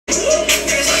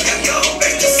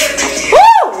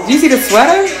see the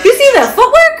sweater? You see the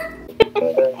footwork?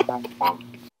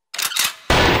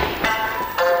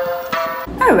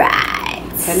 All right.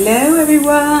 Hello,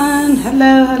 everyone.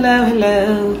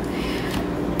 Hello.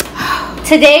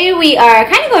 Today we are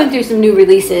kind of going through some new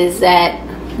releases that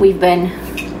we've been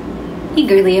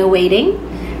eagerly awaiting.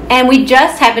 And we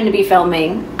just happened to be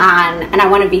filming on, and I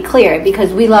want to be clear,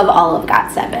 because we love all of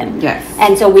GOT7. Yes.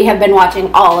 And so we have been watching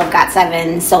all of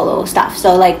GOT7's solo stuff.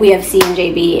 So like we have seen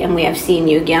JB and we have seen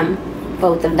Yugyum,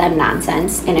 both of them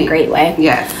nonsense in a great way.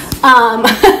 Yes.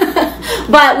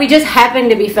 But we just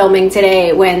happened to be filming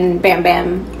today when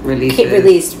BamBam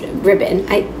released riBBon,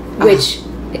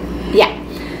 yeah.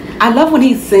 I love when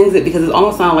he sings it because it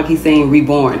almost sounds like he's saying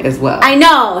reborn as well. I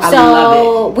know. I so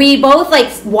love it. we both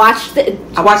like watched it.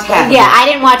 I watched half. Yeah,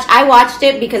 I watched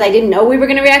it because I didn't know we were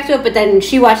going to react to it, but then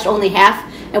she watched only half,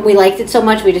 and we liked it so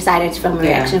much we decided to film a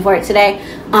reaction for it today.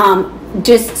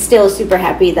 Just still super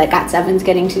happy that GOT7's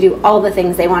getting to do all the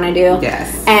things they want to do.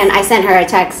 Yes. And I sent her a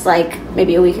text like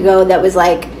maybe a week ago that was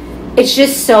like, it's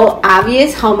just so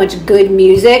obvious how much good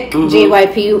music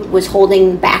JYP was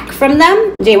holding back from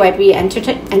them. JYP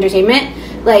Entertainment,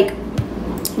 like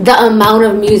the amount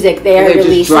of music they're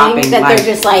releasing that they're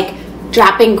just like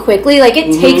dropping quickly. Like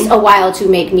it takes a while to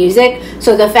make music.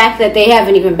 So the fact that they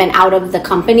haven't even been out of the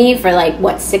company for like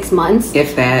what, 6 months?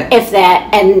 If that,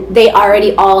 and they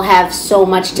already all have so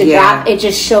much to drop, it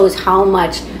just shows how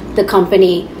much the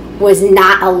company was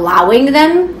not allowing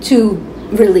them to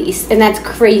release, and that's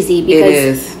crazy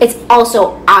because it's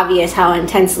also obvious how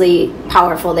intensely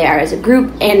powerful they are as a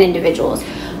group and individuals.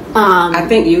 I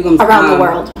think Yugum's around the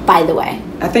world, by the way.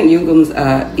 I think Yugum's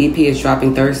EP is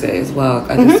dropping Thursday as well.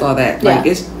 I just saw that. Like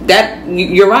it's that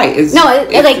you're right. It's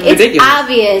ridiculous. It's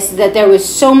obvious that there was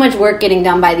so much work getting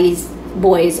done by these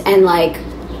boys, and like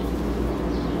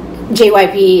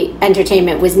JYP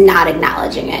Entertainment was not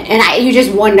acknowledging it. And you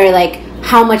just wonder like,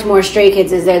 how much more Stray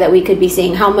Kids is there that we could be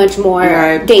seeing? How much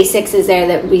more Day 6 is there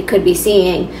that we could be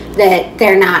seeing that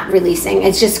they're not releasing?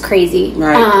 It's just crazy.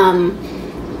 Right.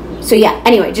 So yeah,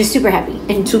 anyway, just super happy.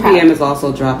 And 2 p.m. is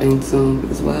also dropping soon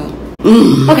as well.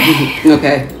 Okay.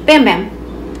 Okay. BamBam.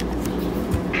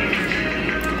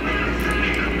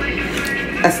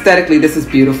 Aesthetically, this is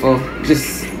beautiful.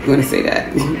 Just going to say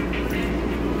that.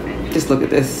 Just look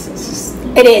at this.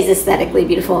 It is aesthetically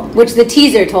beautiful, which the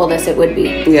teaser told us it would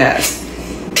be. Yes.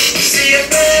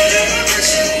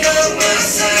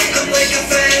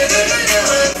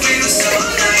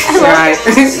 Right.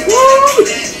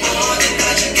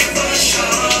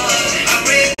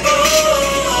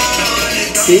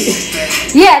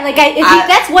 Yeah, like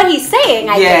that's what he's saying.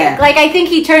 I think. Like I think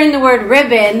he turned the word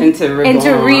ribbon into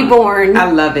reborn.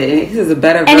 I love it. He says a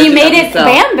better version. And he made it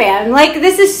BamBam. Like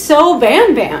this is so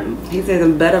BamBam. He says a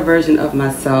better version of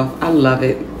myself. I love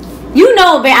it. You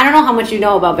know, I don't know how much you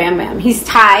know about BamBam. He's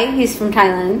Thai. He's from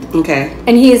Thailand. Okay.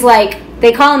 And he's like,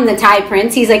 they call him the Thai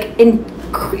Prince. He's like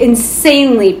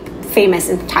insanely famous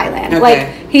in Thailand.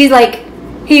 Okay.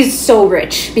 He's so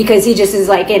rich because he just is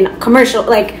like in commercial,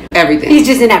 like everything. He's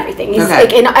just in everything. He's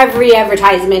like in every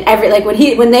advertisement, when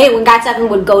GOT7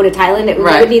 would go to Thailand, they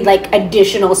would need like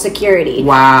additional security.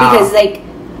 Wow. Because like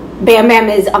BamBam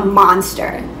is a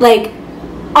monster. Like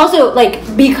also like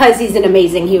because he's an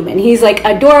amazing human. He's like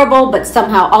adorable, but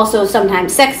somehow also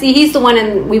sometimes sexy. He's the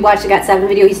one we watched the GOT7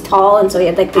 video. He's tall, and so he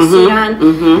had like the suit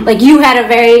on. Like you had a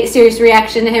very serious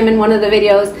reaction to him in one of the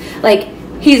videos. Like.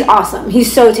 He's awesome. He's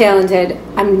so talented.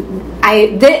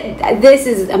 This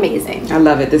is amazing. I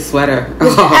love it. This sweater.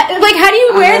 Like, how do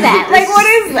you wear that? Like, what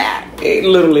is that?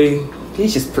 Literally,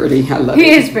 he's just pretty. I love it. He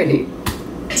is pretty.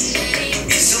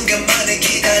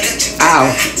 Ow.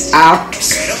 Ow.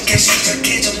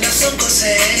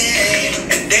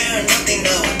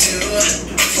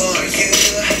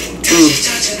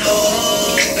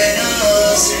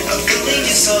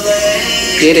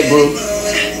 Get it, boo.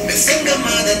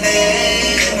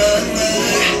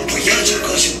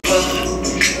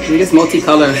 This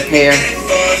multicolor hair.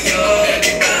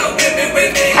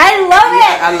 I love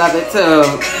it. I love it too.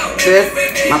 This,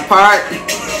 my part.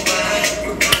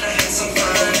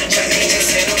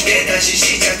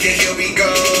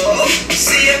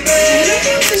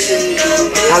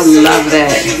 I love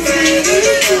that.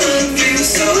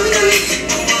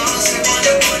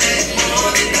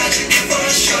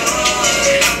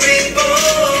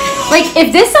 Like,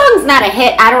 if this song's not a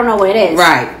hit, I don't know what it is.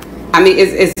 Right. I mean,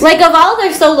 it's like of all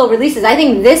their solo releases, I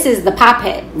think this is the pop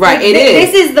hit. Right, like, it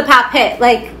is. This is the pop hit.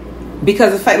 Like,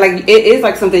 because it's like it is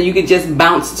like something you could just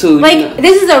bounce to. Like, you know?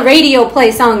 This is a radio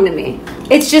play song to me.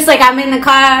 It's just like I'm in the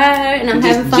car and I'm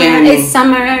having fun. Jamming. It's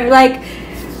summer. Like,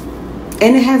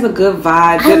 And it has a good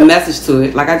vibe, good message to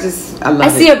it. Like I love it. I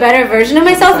see a better version of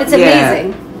myself. It's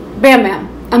amazing. Bam Bam,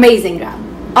 amazing job.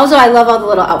 Also, I love all the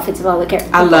little outfits of all the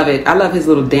characters. I love it. I love his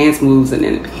little dance moves and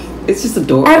then it's just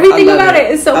adorable. Everything about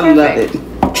it is so perfect. I love it.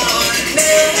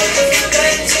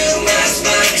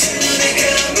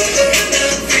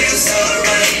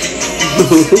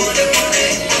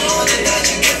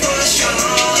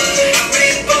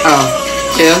 Oh,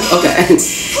 yeah, okay.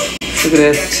 Look at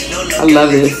this. I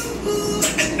love this.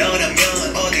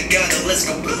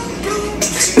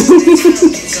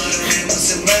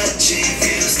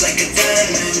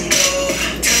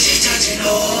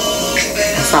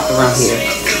 I'll stop around here.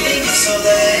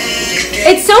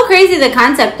 It's so crazy, the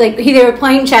concept. Like they were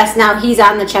playing chess, now he's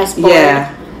on the chessboard.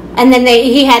 Yeah. And then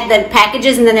he had the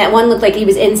packages, and then that one looked like he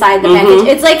was inside the package.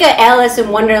 It's like a Alice in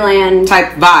Wonderland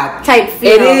type vibe. Type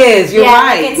feel. It is. You're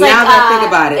right. Like, now that I think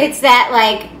about it, it's that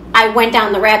like I went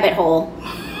down the rabbit hole.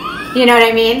 You know what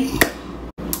I mean?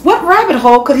 What rabbit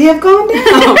hole could he have gone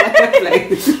down?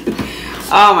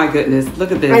 Oh my goodness!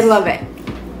 Look at this. I love it.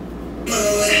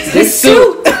 This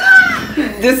suit.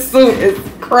 This suit is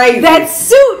crazy. That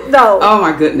suit, though. Oh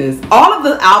my goodness! All of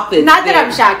the outfits. Not that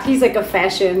I'm shocked. He's like a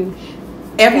fashion.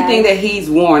 Everything that he's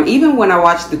worn, even when I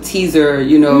watched the teaser,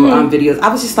 videos, I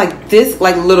was just like this,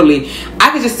 like literally,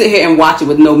 I could just sit here and watch it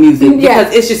with no music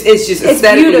because it's just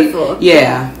aesthetically beautiful.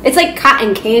 Yeah, it's like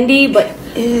cotton candy, but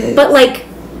like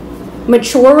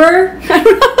maturer. I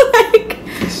don't know, like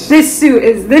this suit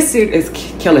is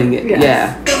killing it. Yes.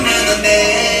 Yeah.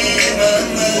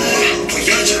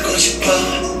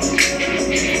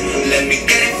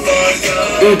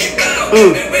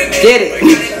 Get it.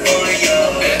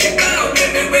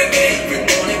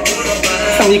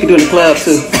 Something you can do in the club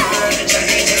too.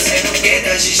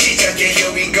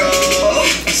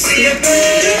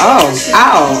 Oh,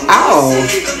 ow, ow.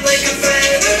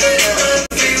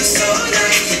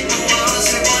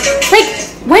 Like,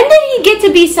 when did he get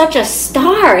to be such a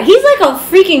star? He's like a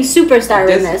freaking superstar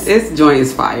in this. This joint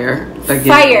is fire. Again,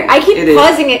 fire. I keep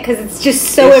pausing it because it's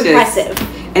just so impressive.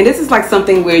 And this is like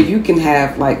something where you can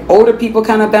have like older people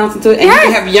kind of bounce into it, and you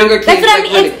can have younger kids. That's what I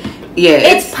mean.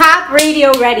 It's pop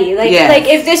radio ready. Like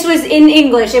if this was in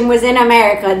English and was in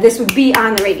America, this would be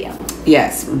on the radio.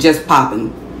 Yes, just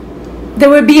popping. There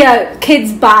would be a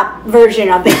kids bop version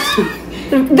of it.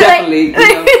 Definitely.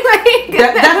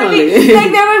 Definitely.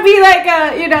 There would be like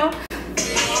a,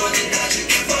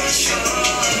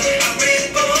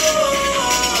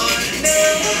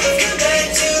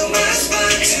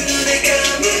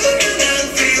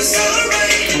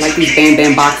 I like these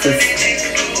BamBam boxes.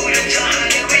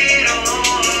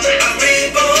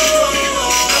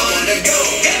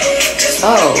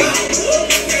 Oh.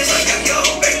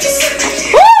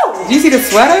 Woo! Do you see the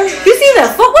sweater? You see the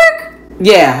footwork?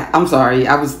 Yeah, I'm sorry.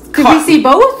 I was Could we see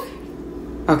both?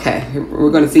 Okay, we're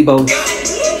gonna see both.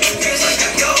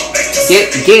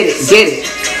 Get it.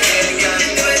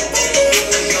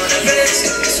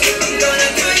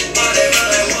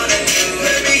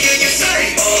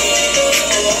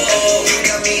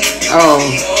 Oh.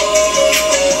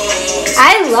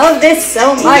 I love this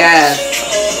so much. Yes.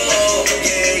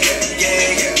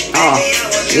 Oh,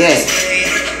 yeah.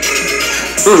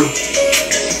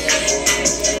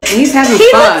 He's having fun. He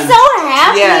looks so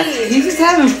happy. Yes, he's just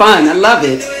having fun. I love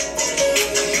it.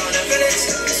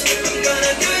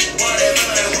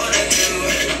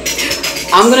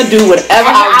 I'm gonna do whatever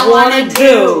I want to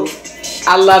do.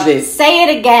 I love it. Say it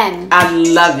again. I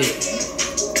love it.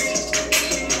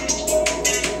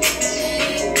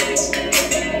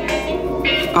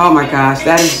 Oh my gosh,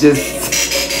 that is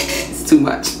it's too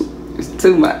much. It's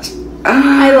too much.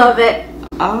 I love it.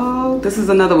 Oh, this is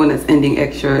another one that's ending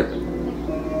extra.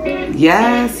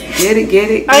 Yes, get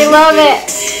it. I love it.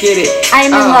 Get it.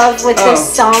 I'm in love with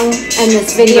this song and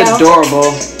this video. It's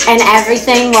adorable. And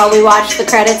everything while we watch the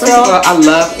credits roll. I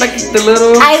love the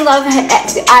little. I'm in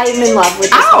love with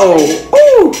this. Ow!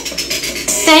 Ooh!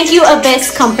 Thank you,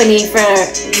 Abyss Company, for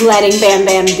letting Bam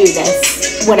Bam do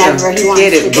this. Whatever he wants to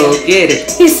do. Get it, boo. Get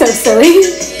it. He's so silly.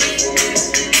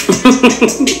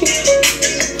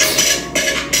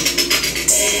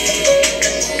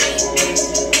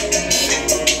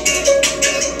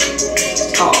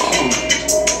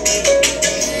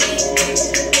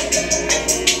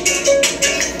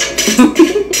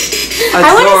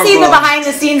 I want to see the behind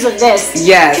the scenes of this.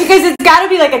 Yes. Because it's got to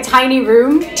be like a tiny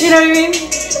room. You know what I mean?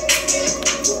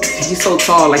 He's so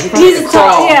tall. Like he's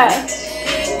tall. Yeah.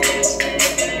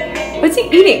 What's he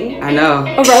eating? I know.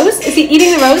 A rose? Is he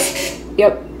eating the rose?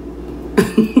 Yep.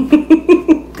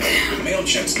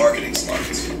 MailChimp's marketing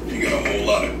smarts. You got a whole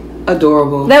lot of.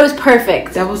 Adorable. That was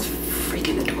perfect. That was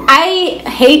freaking adorable. I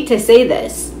hate to say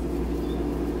this,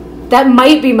 That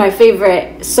might be my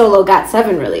favorite solo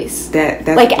GOT7 release. That's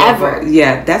like adorable. ever.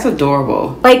 Yeah, that's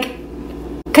adorable. Like,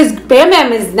 because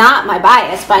BamBam is not my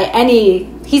bias by any.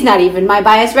 He's not even my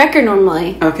bias record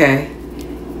normally. Okay.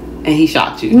 And he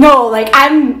shocked you. No, like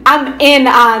I'm in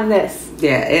on this.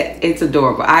 Yeah, it's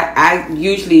adorable. I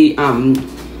usually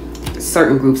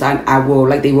certain groups I will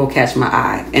like, they will catch my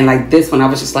eye, and like this one I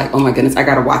was just like, oh my goodness, I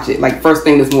gotta watch it. Like first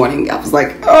thing this morning I was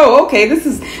like, oh okay, this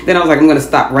is. Then I was like, I'm gonna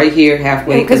stop right here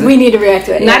halfway because we need to react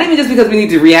to it. Not even just because we need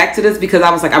to react to this, because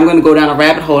I was like, I'm gonna go down a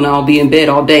rabbit hole and I'll be in bed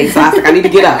all day. So I was like, I need to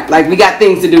get up. Like we got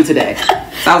things to do today.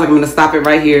 So I was like, I'm gonna stop it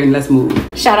right here and let's move.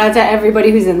 Shout out to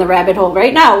everybody who's in the rabbit hole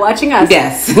right now watching us.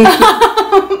 Yes.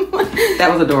 That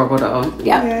was adorable though.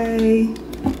 Yeah. Yay.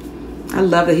 I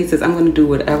love that he says, I'm going to do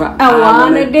whatever I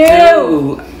want to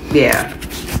do. Yeah.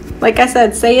 Like I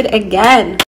said, say it again.